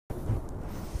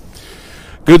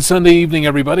Good Sunday evening,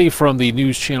 everybody, from the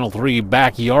News Channel 3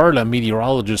 backyard. I'm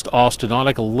meteorologist Austen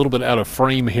Onek, a little bit out of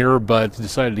frame here, but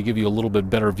decided to give you a little bit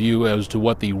better view as to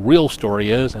what the real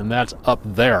story is, and that's up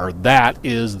there. That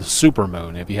is the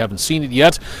supermoon. If you haven't seen it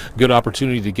yet, good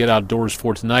opportunity to get outdoors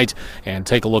for tonight and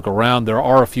take a look around. There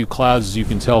are a few clouds, as you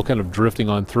can tell, kind of drifting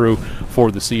on through for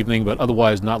this evening, but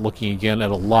otherwise not looking again at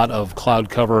a lot of cloud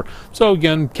cover. So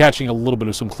again, catching a little bit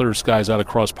of some clear skies out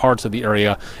across parts of the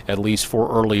area, at least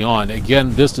for early on.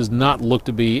 Again, this does not look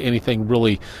to be anything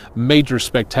really major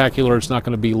spectacular. It's not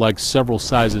going to be like several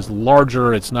sizes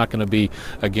larger. It's not going to be,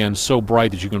 again, so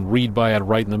bright that you can read by it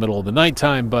right in the middle of the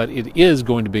nighttime, but it is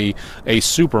going to be a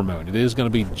supermoon. It is going to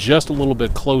be just a little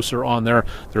bit closer on there.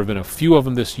 There have been a few of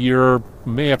them this year.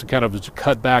 May have to kind of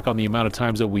cut back on the amount of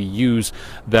times that we use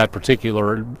that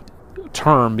particular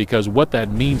term, because what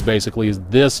that means basically is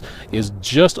this is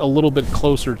just a little bit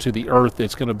closer to the Earth.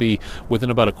 It's going to be within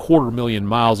about 250,000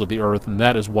 miles of the Earth, and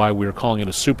that is why we're calling it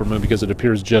a supermoon, because it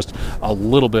appears just a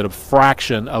little bit, a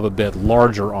fraction of a bit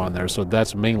larger on there. So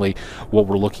that's mainly what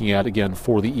we're looking at again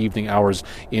for the evening hours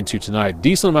into tonight.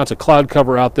 Decent amounts of cloud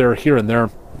cover out there here and there,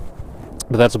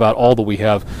 but that's about all that we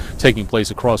have taking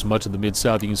place across much of the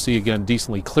Mid-South. You can see again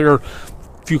decently clear.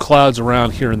 Few clouds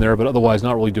around here and there, but otherwise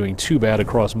not really doing too bad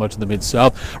across much of the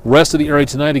Mid-South. Rest of the area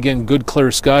tonight, again, good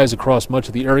clear skies across much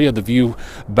of the area. The view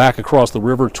back across the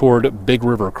river toward Big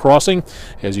River Crossing,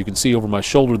 as you can see over my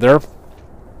shoulder there.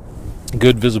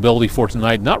 Good visibility for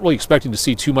tonight. Not really expecting to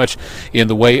see too much in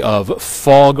the way of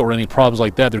fog or any problems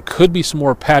like that. There could be some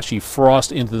more patchy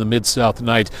frost into the Mid-South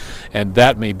tonight, and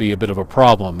that may be a bit of a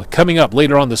problem. Coming up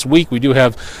later on this week, we do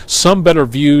have some better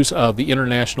views of the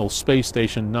International Space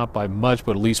Station. Not by much,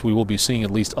 but at least we will be seeing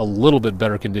at least a little bit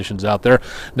better conditions out there.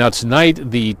 Now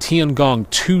tonight, the Tiangong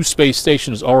 2 space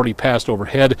station has already passed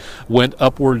overhead, went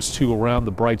upwards to around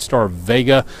the bright star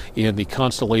Vega in the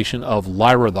constellation of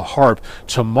Lyra the Harp.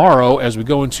 Tomorrow, as we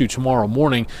go into tomorrow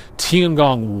morning,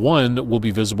 Tiangong 1 will be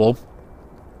visible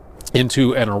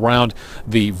into and around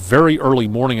the very early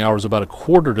morning hours, about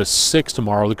 5:45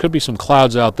 tomorrow. There could be some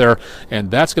clouds out there,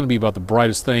 and that's going to be about the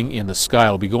brightest thing in the sky.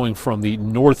 It'll be going from the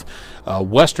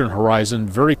northwestern horizon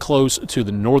very close to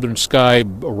the northern sky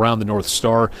around the North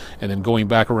Star, and then going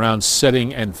back around,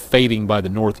 setting and fading by the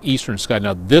northeastern sky.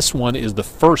 Now this one is the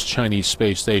first Chinese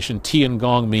space station.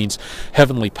 Tiangong means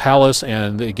heavenly palace,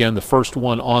 and again, the first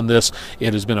one on this.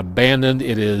 It has been abandoned.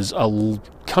 It is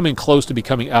coming close to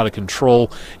becoming out of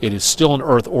control. It is still in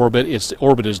Earth orbit. Its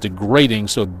orbit is degrading,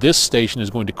 so this station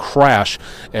is going to crash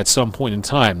at some point in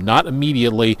time. Not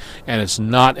immediately, and it's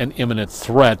not an imminent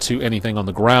threat to anything on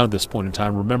the ground at this point in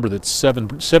time. Remember that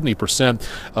 70%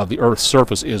 of the Earth's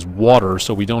surface is water,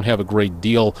 so we don't have a great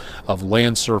deal of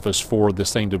land surface for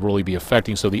this thing to really be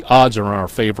affecting, so the odds are in our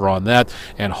favor on that,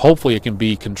 and hopefully it can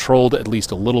be controlled at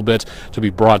least a little bit to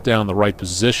be brought down the right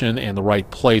position and the right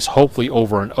place, hopefully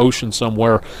over an ocean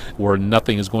somewhere where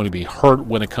nothing is going to be hurt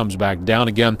when it comes back down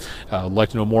again. I'd like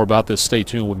to know more about this. Stay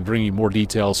tuned. We'll be bringing you more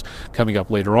details coming up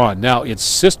later on. Now, its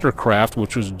sister craft,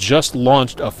 which was just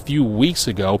launched a few weeks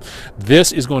ago,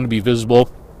 this is going to be visible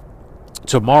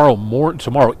tomorrow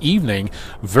evening,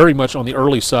 very much on the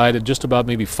early side, at just about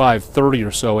maybe 5:30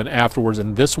 or so, and afterwards.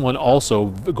 And this one also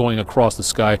going across the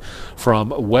sky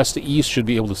from west to east. Should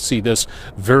be able to see this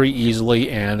very easily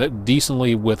and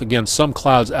decently, with again some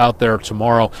clouds out there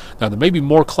tomorrow. Now there may be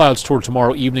more clouds toward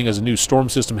tomorrow evening as a new storm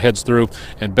system heads through,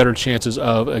 and better chances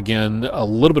of again a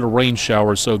little bit of rain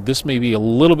showers. So this may be a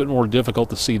little bit more difficult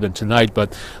to see than tonight,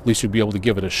 but at least you'll be able to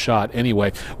give it a shot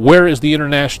anyway. Where is the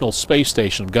International Space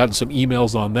Station? I've gotten some emails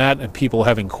on that, and people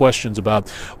having questions about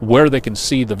where they can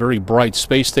see the very bright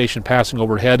space station passing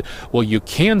overhead. Well, you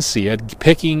can see it.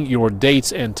 Picking your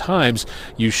dates and times,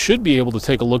 you should be able to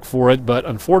take a look for it, but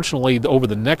unfortunately over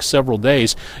the next several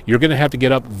days you're going to have to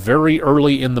get up very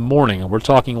early in the morning, and we're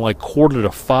talking like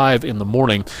 4:45 in the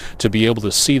morning to be able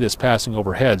to see this passing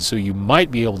overhead. So you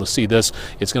might be able to see this.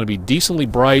 It's going to be decently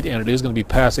bright, and it is going to be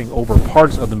passing over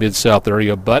parts of the Mid-South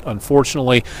area, but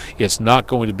unfortunately it's not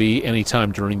going to be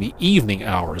anytime during the evening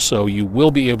hours, so you will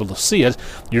be able to see it.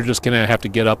 You're just going to have to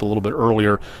get up a little bit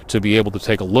earlier to be able to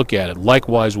take a look at it.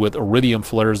 Likewise with iridium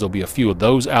flares, there'll be a few of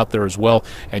those out there as well,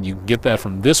 and you can get that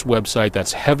from this website.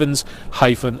 That's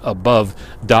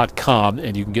heavens-above.com,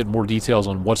 and you can get more details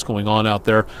on what's going on out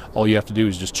there. All you have to do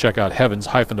is just check out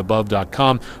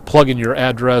heavens-above.com, plug in your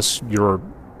address, your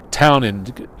town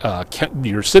and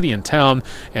your city and town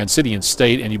and city and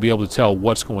state, and you'll be able to tell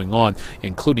what's going on,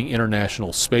 including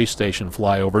International Space Station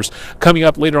flyovers. Coming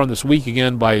up later on this week,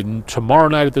 again by tomorrow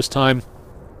night at this time,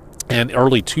 And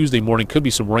early Tuesday morning could be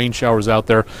some rain showers out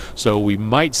there, so we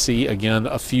might see again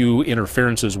a few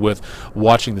interferences with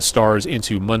watching the stars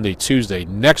into Monday, Tuesday.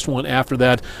 Next one after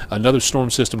that, another storm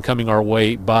system coming our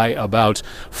way by about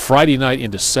Friday night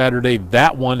into Saturday.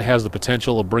 That one has the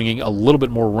potential of bringing a little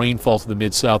bit more rainfall to the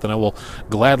Mid-South, and I will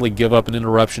gladly give up an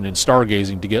interruption in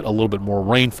stargazing to get a little bit more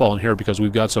rainfall in here, because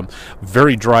we've got some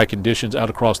very dry conditions out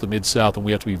across the Mid-South, and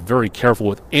we have to be very careful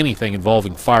with anything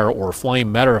involving fire or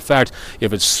flame. Matter of fact,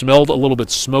 if it smells a little bit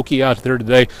smoky out there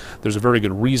today, there's a very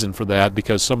good reason for that,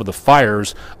 because some of the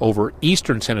fires over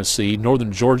eastern Tennessee,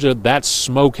 northern Georgia, that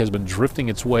smoke has been drifting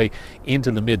its way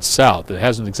into the Mid-South. It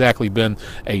hasn't exactly been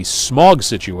a smog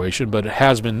situation, but it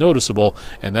has been noticeable,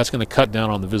 and that's going to cut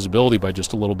down on the visibility by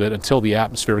just a little bit until the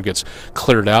atmosphere gets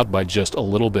cleared out by just a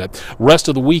little bit. Rest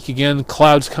of the week, again,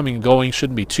 clouds coming and going,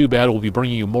 shouldn't be too bad. We'll be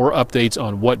bringing you more updates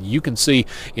on what you can see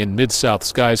in Mid-South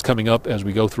skies coming up as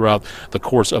we go throughout the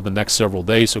course of the next several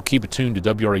days, so keep it tuned to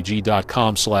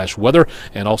WREG.com/weather,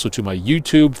 and also to my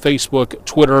YouTube, Facebook,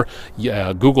 Twitter,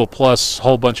 Google+, a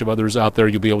whole bunch of others out there.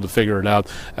 You'll be able to figure it out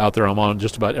there. I'm on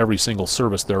just about every single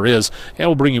service there is, and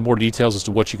we'll bring you more details as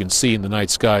to what you can see in the night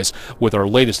skies with our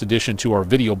latest addition to our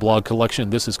video blog collection.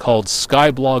 This is called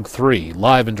SKYBLOG3,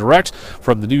 live and direct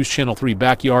from the News Channel 3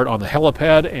 backyard on the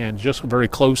helipad and just very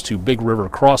close to Big River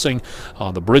Crossing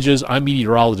on the bridges. I'm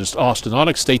meteorologist Austen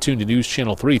Onek. Stay tuned to News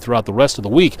Channel 3 throughout the rest of the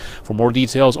week for more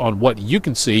details on what you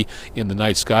can see in the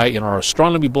night sky in our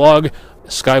astronomy blog,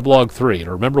 SKYBLOG3. And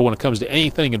remember, when it comes to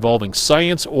anything involving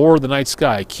science or the night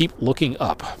sky, keep looking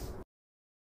up.